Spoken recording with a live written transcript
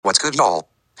up, y'all?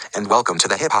 And welcome to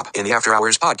the Hip Hop in the After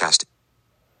Hours podcast.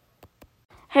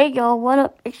 Hey y'all, what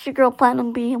up? It's your girl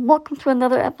Platinum B, and welcome to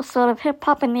another episode of Hip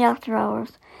Hop in the After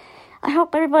Hours. I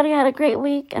hope everybody had a great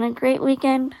week and a great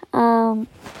weekend. Been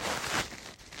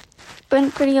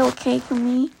pretty okay for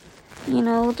me,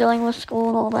 dealing with school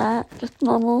and all that, just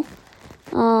normal.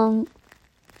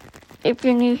 If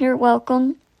you're new here,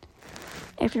 welcome.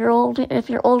 If you're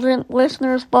older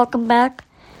listeners, welcome back.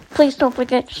 Please don't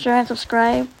forget to share and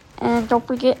subscribe. And don't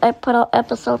forget, I put out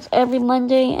episodes every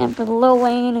Monday. And for the Lil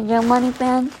Wayne and Young Money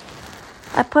fans,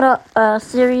 I put out a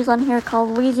series on here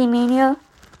called Weezy Mania.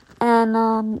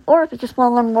 And, or if you just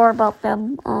want to learn more about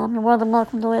them, you're more than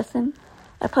welcome to listen.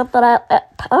 I put that out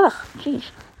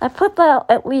I put that out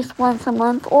at least once a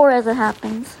month, or as it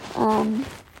happens. I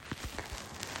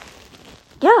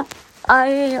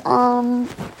kind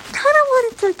of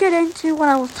wanted to get into what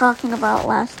I was talking about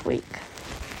last week.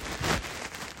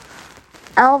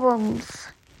 Albums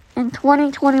in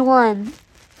 2021.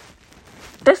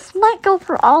 This might go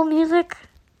for all music,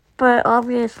 but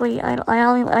obviously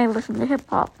I listen to hip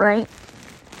hop, right?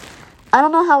 I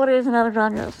don't know how it is in other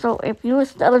genres, so if you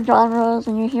listen to other genres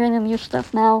and you're hearing the new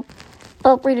stuff now,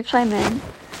 feel free to chime in.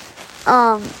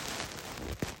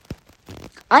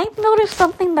 I've noticed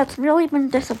something that's really been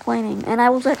disappointing, and I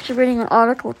was actually reading an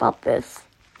article about this.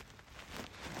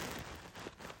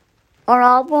 Are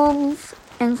albums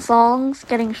and songs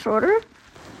getting shorter?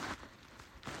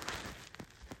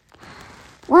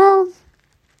 Well,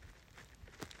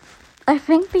 I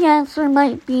think the answer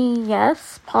might be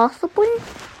yes, possibly.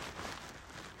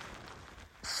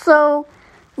 So,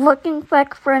 looking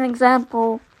back for an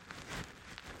example,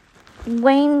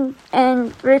 Wayne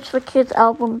and Rich the Kid's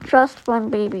album Trust Fund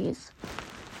Babies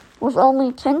was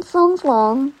only 10 songs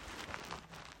long,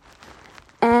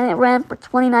 and it ran for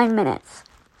 29 minutes.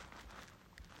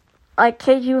 I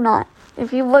kid you not.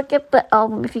 If you look at the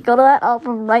album, if you go to that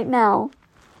album right now,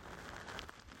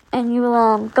 and you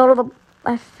go to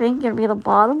I think it'd be the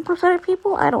bottom percent of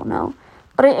people, I don't know.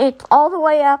 But it's all the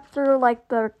way after, like,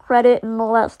 the credit and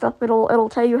all that stuff. It'll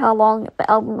tell you how long the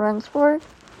album runs for.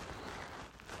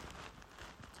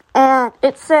 And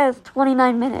it says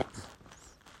 29 minutes.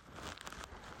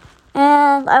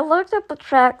 And I looked at the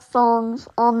track songs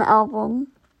on the album.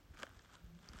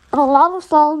 And a lot of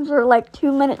songs are like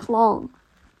 2 minutes long.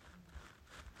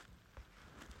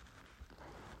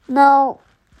 Now,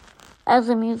 as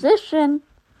a musician,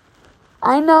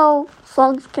 I know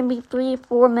songs can be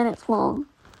 3-4 minutes long.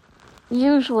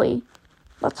 Usually.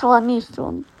 That's how I'm used to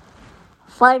them.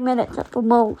 5 minutes at the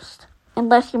most.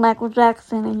 Unless you're Michael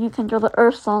Jackson and you can do the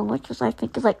Earth song, which is, I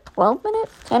think, is like 12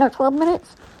 minutes? 10 or 12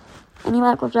 minutes? Any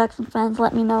Michael Jackson fans,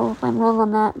 let me know if I'm wrong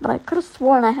on that. But I could have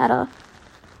sworn I had a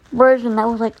version that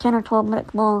was like 10 or 12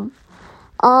 minutes long.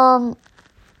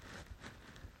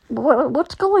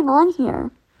 What's going on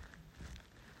here?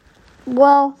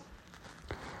 Well,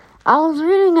 I was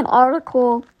reading an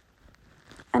article,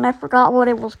 and I forgot what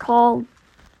it was called.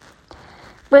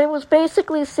 But it was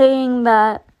basically saying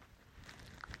that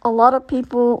a lot of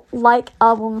people like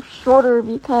albums shorter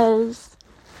because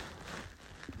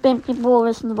then people will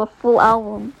listen to the full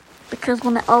album. Because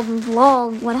when the album's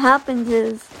long, what happens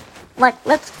is, like,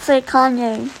 let's say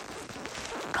Kanye.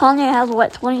 Kanye has,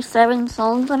 27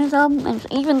 songs on his album? And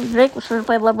even Drake was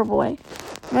Certified Lover Boy,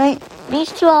 right?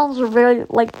 These two albums are very,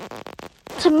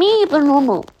 to me, they're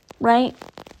normal, right?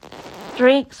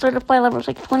 Drake, Certified Lover, is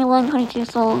 21, 22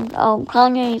 songs.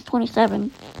 Kanye is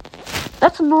 27.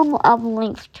 That's a normal album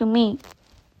length to me.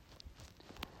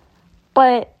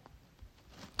 But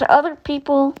to other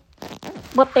people,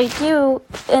 what they do,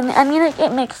 and I mean,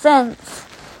 it makes sense.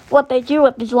 What they do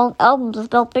with these long albums is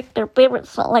they'll pick their favorite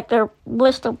song, like their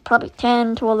list of probably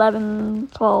 10 to 11,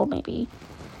 12 maybe,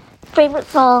 favorite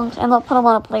songs, and they'll put them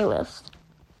on a playlist.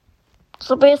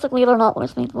 So basically, they're not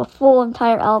listening to the full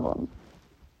entire album.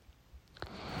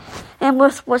 And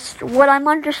what I'm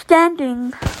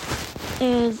understanding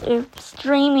is the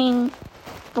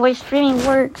way streaming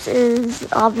works is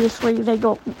obviously they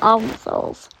go from album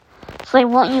sales. So they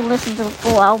want you to listen to the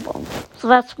full album. So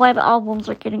that's why the albums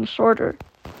are getting shorter.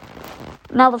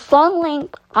 Now the song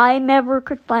length, I never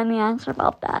could find the answer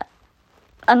about that.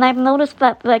 And I've noticed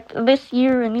that this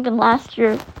year and even last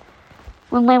year,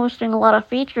 when they was doing a lot of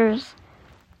features,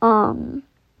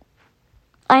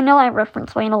 I know I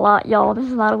reference Wayne a lot, y'all. This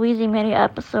is not a Weezy Mania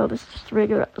episode. This is just a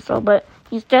regular episode. But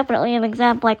he's definitely an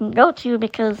example I can go to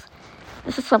because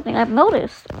this is something I've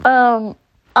noticed. A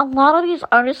lot of these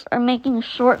artists are making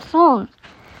short songs.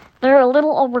 They're a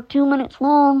little over 2 minutes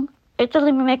long. It doesn't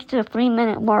even make it to the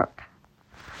 3-minute mark.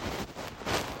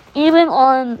 Even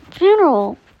on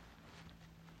Funeral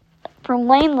from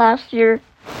Wayne last year,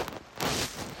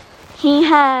 he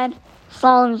had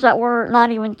songs that were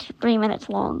not even 3 minutes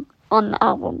long on the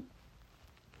album.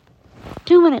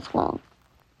 2 minutes long.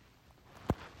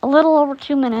 A little over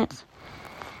 2 minutes.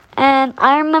 And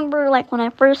I remember, like, when I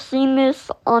first seen this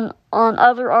on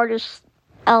other artists'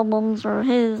 albums or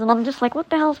his, and I'm just like, what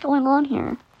the hell's going on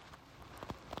here?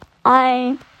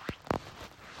 I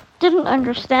didn't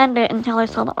understand it until I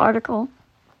saw the article.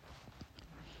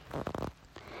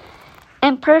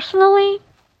 And personally,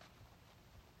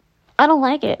 I don't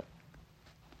like it.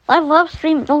 I love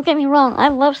streaming, don't get me wrong, I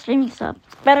love streaming stuff.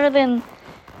 It's better than,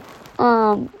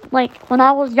 like, when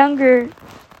I was younger,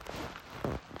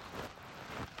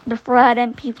 before I had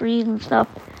MP3s and stuff,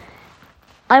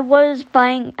 I was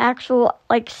buying actual,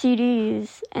 like,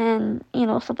 CDs and, you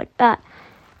know, stuff like that.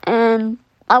 And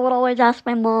I would always ask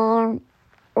my mom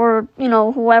or, you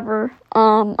know, whoever,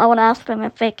 I would ask them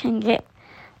if they can get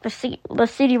the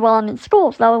CD while I'm in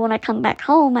school, so that way when I come back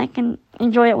home, I can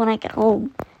enjoy it when I get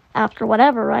home after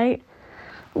whatever, right?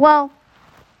 Well,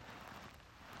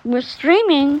 with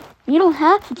streaming, you don't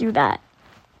have to do that.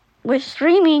 With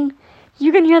streaming,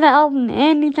 you can hear the album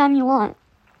anytime you want.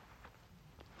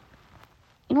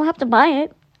 You don't have to buy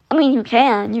it. I mean, you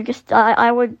can. You just,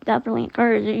 I would definitely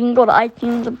encourage it. You can go to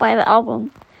iTunes and buy the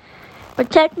album.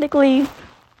 But technically,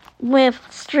 with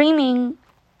streaming,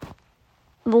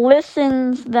 the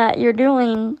listens that you're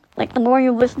doing, like the more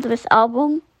you listen to this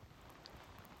album,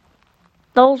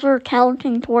 those are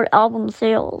counting toward album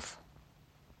sales.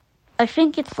 I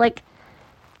think it's like,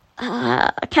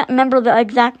 I can't remember the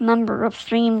exact number of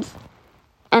streams,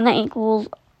 and that equals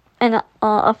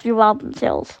a few album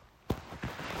sales.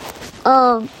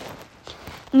 You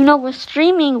know, with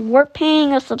streaming, we're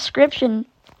paying a subscription.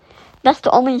 That's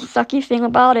the only sucky thing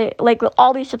about it. Like, with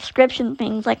all these subscription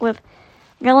things, like with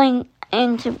going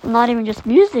into not even just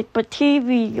music, but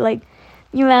TV, like,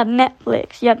 you have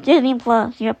Netflix, you have Disney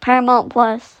Plus, you have Paramount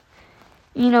Plus,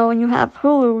 you know, and you have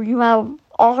Hulu, you have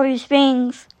all these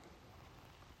things.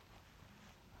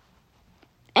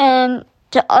 And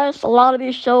to us, a lot of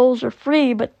these shows are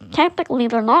free, but technically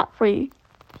they're not free.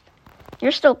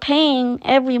 You're still paying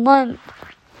every month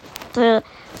to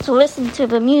listen to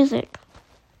the music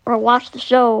or watch the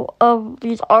show of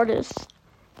these artists.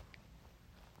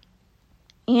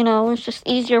 You know, it's just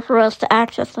easier for us to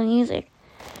access the music.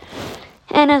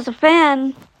 And as a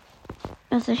fan,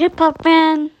 as a hip-hop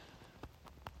fan,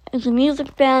 as a music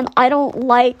fan, I don't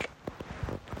like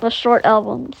the short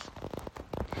albums.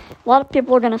 A lot of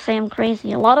people are going to say I'm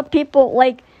crazy. A lot of people,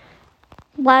 like,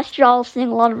 last year I was seeing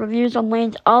a lot of reviews on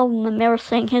Wayne's album, and they were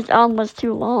saying his album was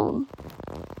too long.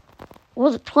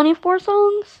 Was it 24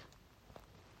 songs?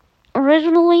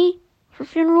 Originally, for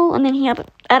Funeral, and then he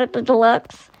added the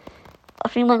deluxe a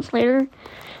few months later.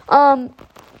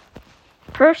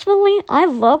 Personally, I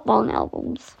love long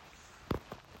albums.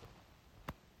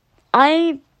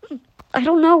 I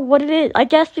don't know what it is. I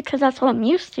guess because that's what I'm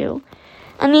used to.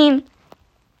 I mean,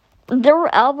 there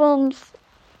were albums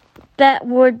that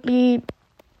would be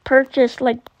purchased,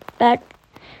 like, back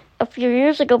a few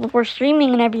years ago before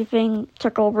streaming and everything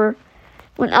took over.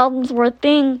 When albums were a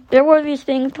thing, there were these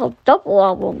things called double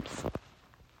albums.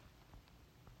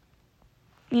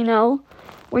 You know?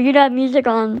 Where you'd have music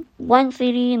on one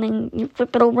CD and then you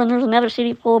flip it over and there's another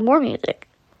CD full of more music.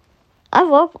 I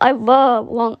love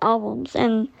long albums,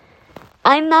 and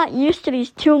I'm not used to these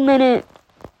 2-minute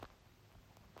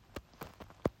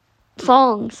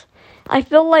songs. I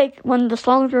feel like when the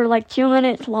songs are like 2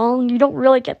 minutes long, you don't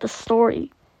really get the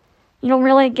story. You don't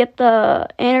really get the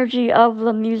energy of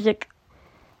the music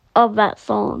of that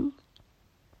song.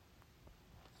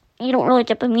 You don't really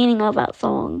get the meaning of that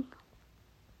song,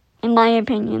 in my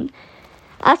opinion.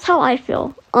 That's how I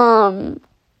feel. When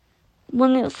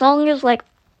the song is like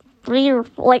 3 or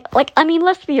I mean,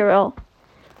 let's be real.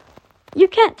 You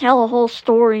can't tell a whole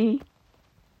story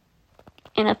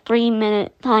in a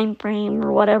 3-minute time frame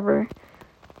or whatever,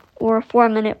 or a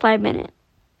 4-minute, 5-minute.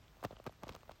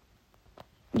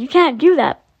 You can't do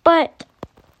that, but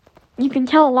you can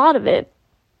tell a lot of it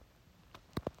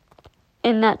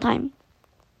in that time.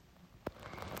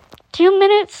 2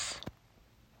 minutes,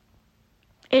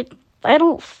 I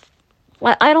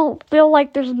don't feel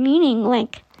like there's meaning.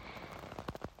 Like,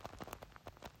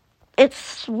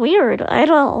 it's weird. I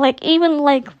don't like, even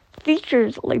like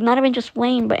features, like not even just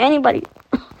Wayne, but anybody.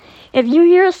 If you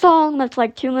hear a song that's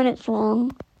like 2 minutes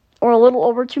long, or a little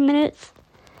over 2 minutes,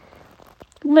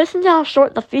 listen to how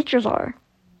short the features are.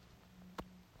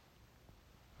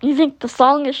 You think the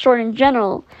song is short in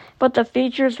general, but the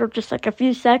features are just like a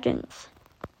few seconds.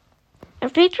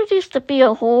 And features used to be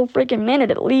a whole freaking minute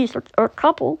at least, or a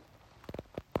couple.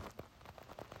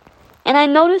 And I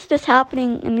noticed this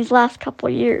happening in these last couple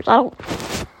of years.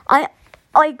 When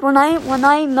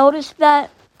I noticed that,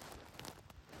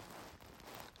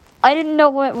 I didn't know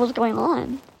what was going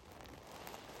on.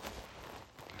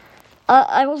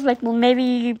 I was like, well,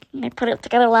 maybe they put it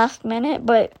together last minute,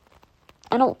 but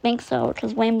I don't think so,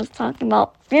 because Wayne was talking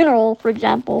about Funeral, for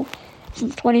example,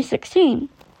 since 2016.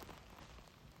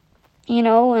 You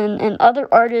know, and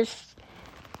other artists,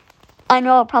 I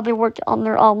know, have probably worked on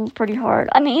their albums pretty hard.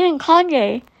 I mean, even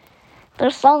Kanye,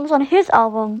 there's songs on his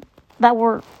album that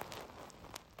were,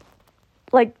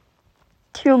 like,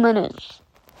 2 minutes.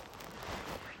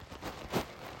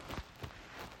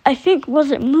 I think,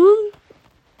 was it Moon?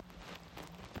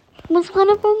 Was one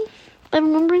of them, if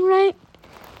I'm remembering right.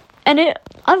 And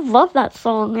I love that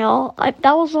song, y'all.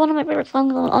 That was one of my favorite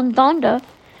songs on Donda.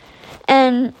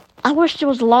 And I wish it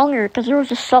was longer, because there was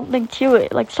just something to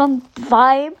it, like some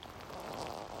vibe.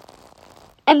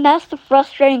 And that's the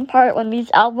frustrating part when these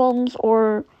albums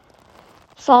or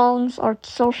songs are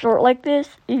so short like this.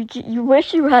 You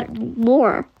wish you had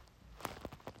more.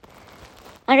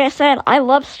 Like I said, I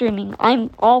love streaming.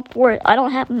 I'm all for it. I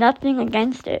don't have nothing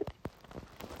against it.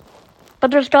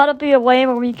 But there's gotta be a way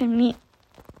where we can meet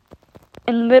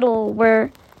in the middle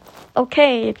where,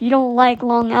 okay, if you don't like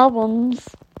long albums,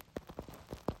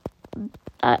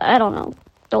 I don't know,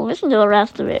 don't listen to the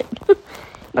rest of it.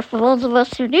 But for those of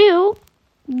us who do,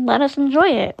 let us enjoy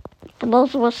it. For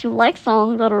those of us who like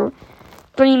songs that are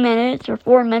 3 minutes or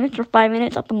 4 minutes or 5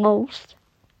 minutes at the most,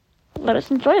 let us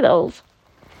enjoy those.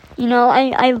 You know,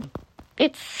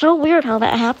 it's so weird how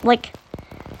that happened,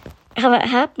 how that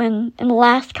happened in the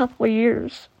last couple of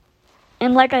years.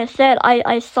 And like I said,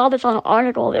 I saw this on an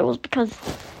article. It was because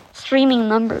streaming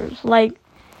numbers. Like,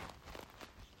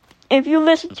 if you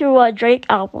listen to a Drake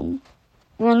album,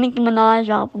 or a Nicki Minaj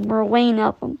album, or a Wayne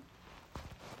album,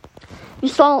 you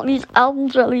saw these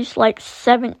albums are at least like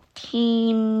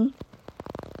 17,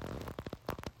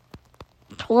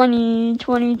 20,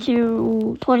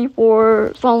 22,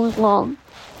 24 songs long,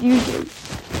 usually.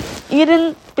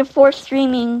 Even before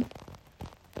streaming,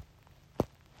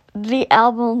 the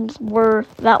albums were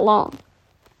that long.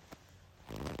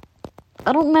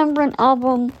 I don't remember an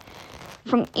album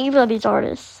from either of these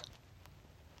artists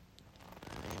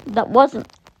that wasn't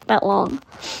that long.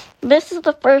 This is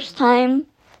the first time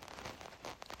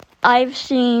I've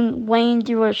seen Wayne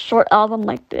do a short album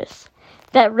like this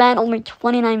that ran only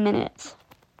 29 minutes.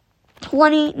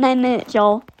 29 minutes,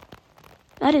 y'all.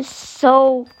 That is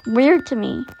so weird to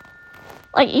me.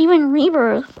 Like, even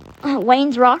Rebirth,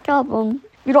 Wayne's rock album,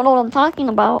 if you don't know what I'm talking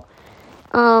about,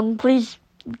 please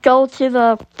go to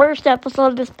the first episode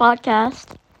of this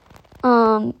podcast,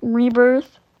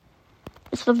 Rebirth.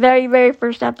 It's the very, very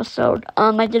first episode.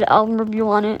 I did an album review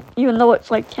on it, even though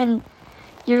it's like 10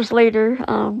 years later.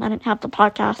 I didn't have the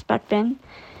podcast back then,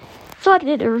 so I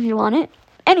did a review on it.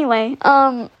 Anyway,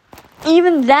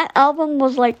 even that album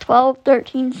was like 12,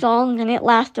 13 songs, and it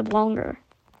lasted longer.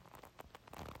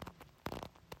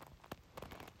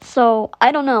 So,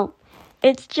 I don't know.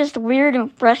 It's just weird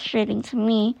and frustrating to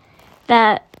me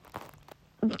that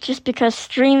just because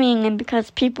streaming and because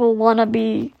people want to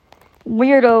be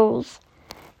weirdos,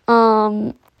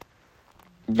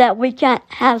 that we can't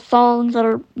have songs that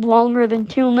are longer than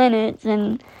 2 minutes,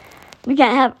 and we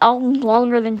can't have albums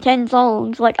longer than 10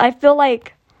 songs. Like, I feel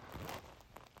like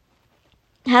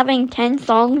having 10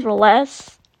 songs or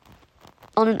less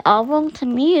on an album, to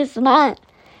me, is not,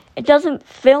 it doesn't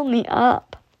fill me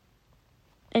up.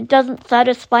 It doesn't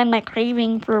satisfy my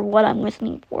craving for what I'm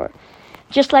listening for.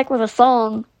 Just like with a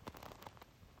song,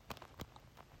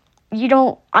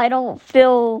 I don't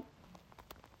feel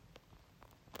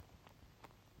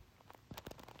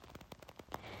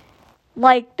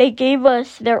like they gave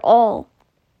us their all.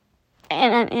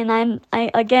 And I'm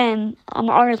an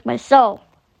artist myself,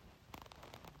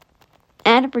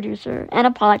 and a producer, and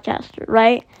a podcaster,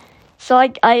 right? So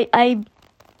I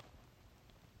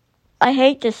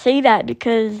hate to say that,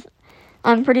 because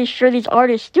I'm pretty sure these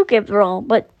artists do give their all,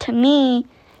 but to me,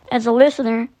 as a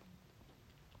listener,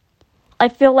 I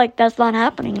feel like that's not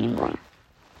happening anymore.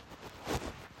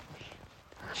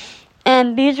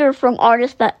 And these are from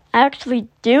artists that actually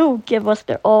do give us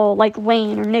their all, like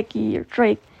Wayne or Nicki or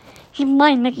Drake. Keep in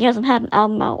mind, Nicki hasn't had an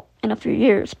album out in a few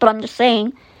years, but I'm just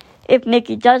saying, if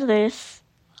Nicki does this,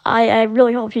 I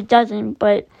really hope she doesn't,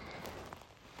 but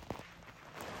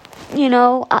you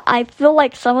know, I feel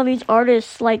like some of these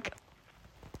artists, like,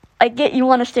 I get you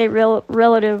want to stay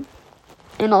relative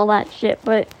and all that shit,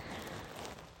 but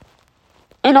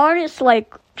an artist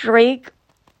like Drake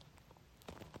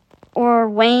or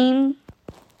Wayne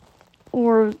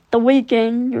or The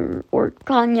Weeknd or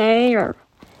Kanye or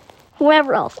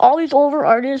whoever else, all these older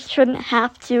artists shouldn't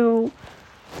have to,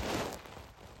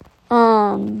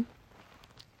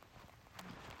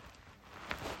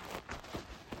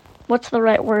 what's the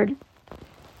right word?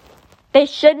 They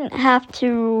shouldn't have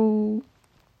to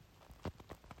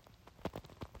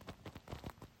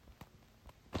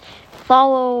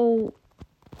follow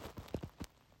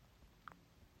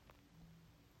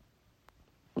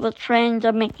the trend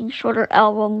of making shorter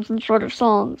albums and shorter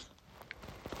songs.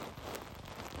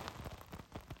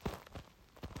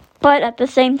 But at the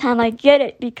same time, I get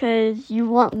it because you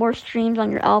want more streams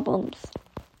on your albums.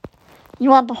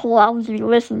 You want the whole album to be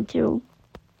listened to.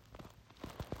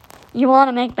 You want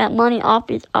to make that money off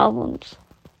these albums.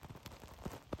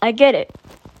 I get it.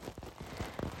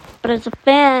 But as a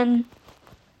fan,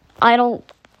 I don't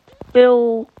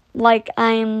feel like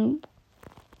I'm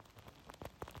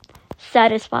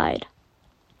satisfied.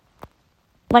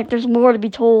 Like there's more to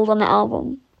be told on the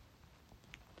album.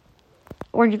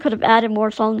 Or you could have added more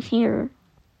songs here.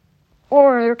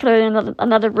 Or there could have been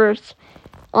another verse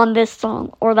on this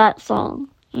song or that song.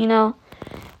 You know?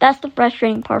 That's the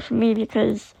frustrating part for me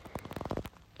because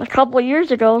a couple of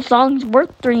years ago, songs were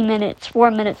 3 minutes,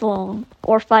 4 minutes long.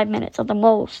 Or 5 minutes at the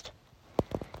most.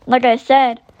 Like I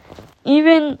said,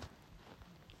 even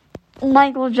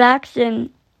Michael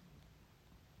Jackson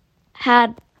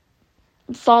had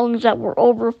songs that were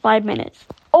over 5 minutes.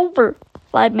 Over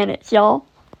 5 minutes, y'all.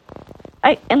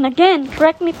 And again,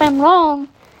 correct me if I'm wrong,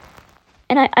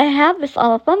 and I have this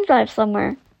on a thumb drive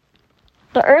somewhere.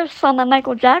 The Earth song by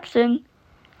Michael Jackson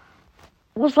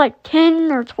was like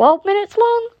 10 or 12 minutes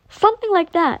long? Something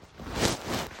like that.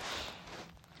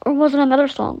 Or was it another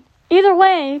song? Either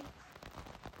way,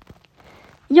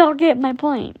 y'all get my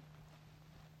point.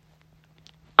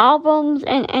 Albums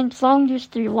and songs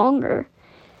used to be longer.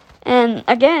 And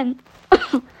again,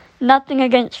 nothing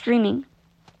against streaming.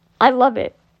 I love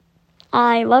it.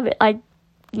 I love it. I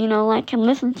can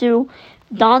listen to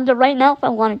Donda right now if I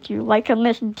wanted to. I can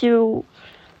listen to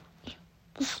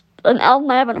an album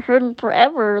I haven't heard in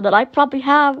forever that I probably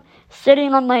have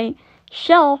sitting on my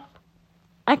shelf.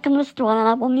 I can listen to on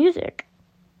Apple Music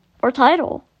or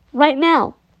Tidal right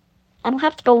now. I don't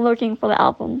have to go looking for the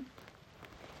album.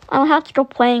 I don't have to go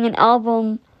playing an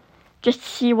album just to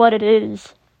see what it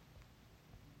is.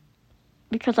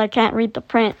 Because I can't read the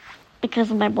print because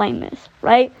of my blindness,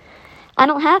 right? I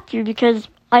don't have to because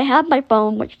I have my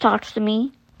phone which talks to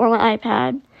me, or my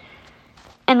iPad,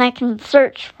 and I can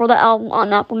search for the album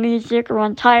on Apple Music or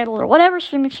on Tidal or whatever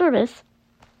streaming service,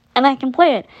 and I can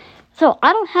play it. So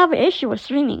I don't have an issue with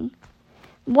streaming.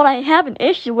 What I have an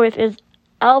issue with is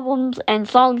albums and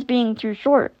songs being too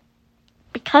short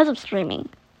because of streaming.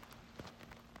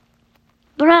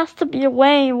 There has to be a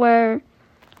way where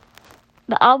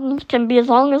the albums can be as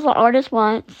long as the artist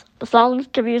wants. The songs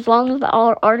can be as long as the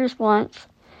artist wants.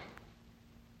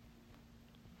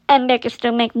 And they can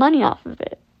still make money off of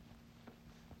it.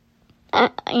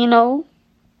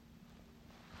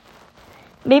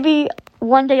 Maybe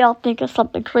one day I'll think of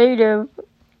something creative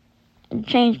and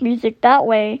change music that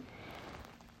way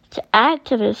to add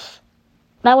to this.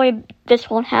 That way this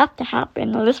won't have to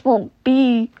happen, or this won't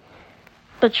be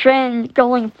the trend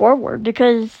going forward,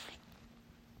 because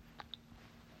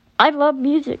I love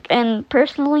music, and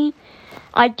personally,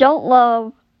 I don't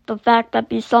love the fact that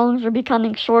these songs are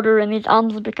becoming shorter and these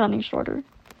albums are becoming shorter.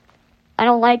 I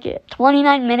don't like it.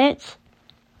 29 minutes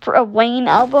for a Wayne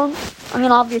album? I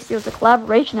mean, obviously it was a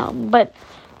collaboration album, but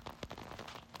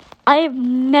I have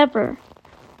never,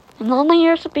 in all my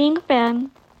years of being a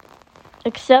fan,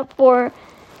 except for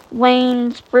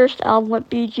Wayne's first album with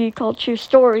BG called True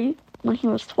Story, when he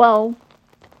was 12,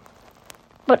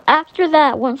 but after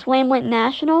that, once Wayne went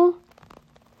national,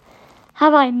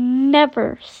 have I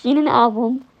never seen an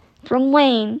album from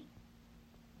Wayne,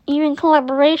 even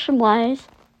collaboration-wise,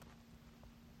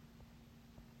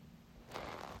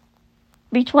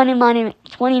 be 29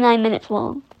 minutes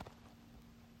long.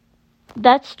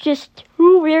 That's just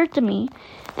too weird to me.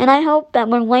 And I hope that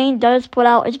when Wayne does put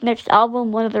out his next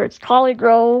album, whether it's Collie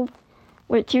Grove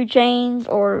with 2 Chainz,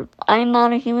 or I'm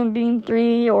Not a Human Being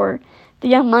 3, or the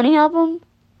Young Money album,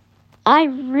 I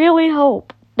really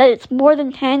hope that it's more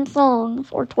than 10 songs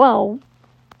or 12.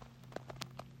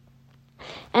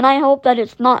 And I hope that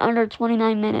it's not under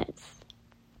 29 minutes.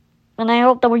 And I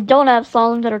hope that we don't have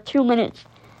songs that are 2 minutes.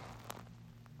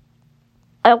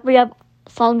 I hope we have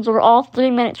songs that are all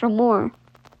 3 minutes or more.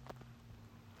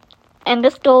 And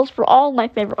this goes for all my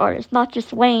favorite artists, not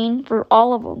just Wayne, for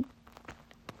all of them.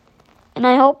 And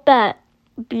I hope that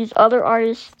these other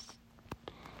artists,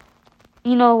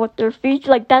 with their features,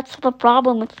 like, that's the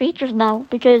problem with features now,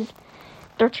 because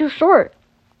they're too short.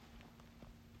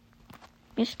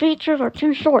 These features are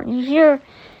too short. You hear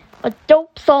a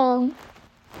dope song,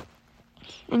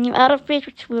 and you add a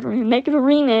feature to it, or you make it a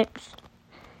remix,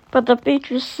 but the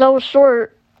feature's so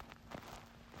short,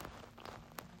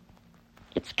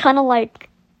 it's kind of like,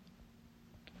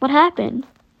 what happened?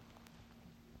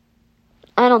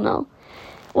 I don't know.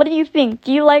 What do you think?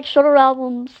 Do you like shorter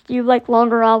albums? Do you like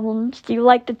longer albums? Do you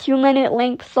like the 2-minute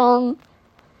length song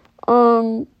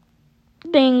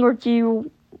thing, or do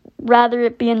you rather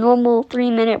it be a normal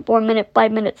 3-minute, 4-minute,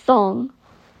 5-minute song?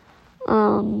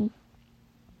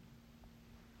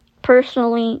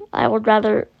 Personally, I would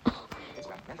rather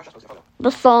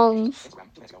the songs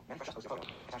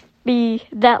be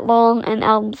that long and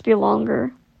albums be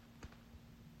longer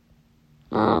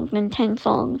than 10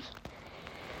 songs.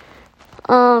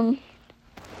 I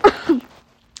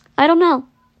don't know.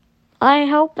 I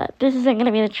hope that this isn't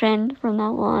gonna be the trend from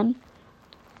now on.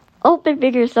 I hope they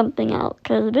figure something out,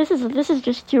 because this is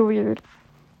just too weird.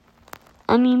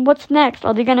 I mean, what's next?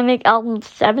 Are they gonna make albums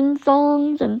 7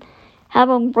 songs and have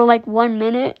them for like 1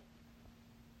 minute?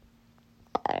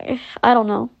 I don't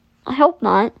know. I hope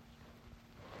not.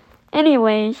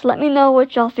 Anyways, let me know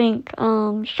what y'all think.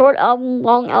 Short album,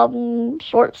 long album,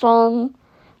 short song,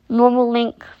 normal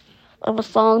length of a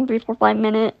song, 3, 4, 5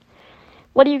 minute.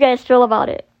 What do you guys feel about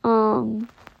it?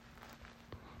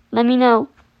 Let me know.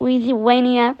 Weezy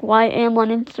Waniac YM on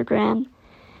Instagram.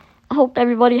 I hope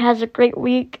everybody has a great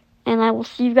week, and I will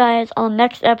see you guys on the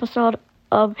next episode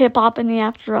of Hip Hop in the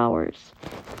After Hours.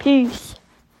 Peace.